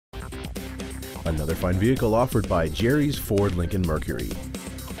Another fine vehicle offered by Jerry's Ford Lincoln Mercury.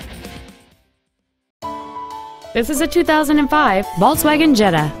 This is a 2005 Volkswagen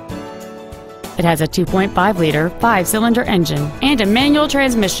Jetta. It has a 2.5-liter 5-cylinder engine and a manual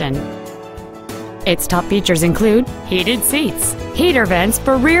transmission. Its top features include heated seats, heater vents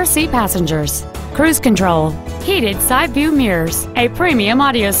for rear seat passengers, cruise control, heated side view mirrors, a premium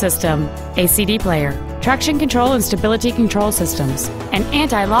audio system, a CD player, traction control and stability control systems, an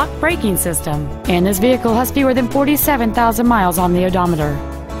anti-lock braking system, and this vehicle has fewer than 47,000 miles on the odometer.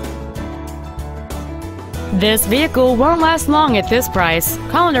 This vehicle won't last long at this price.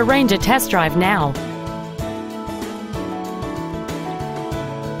 Call and arrange a test drive now.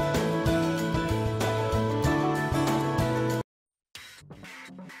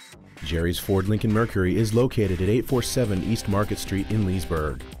 Jerry's Ford Lincoln Mercury is located at 847 East Market Street in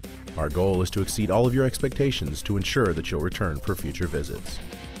Leesburg. Our goal is to exceed all of your expectations to ensure that you'll return for future visits.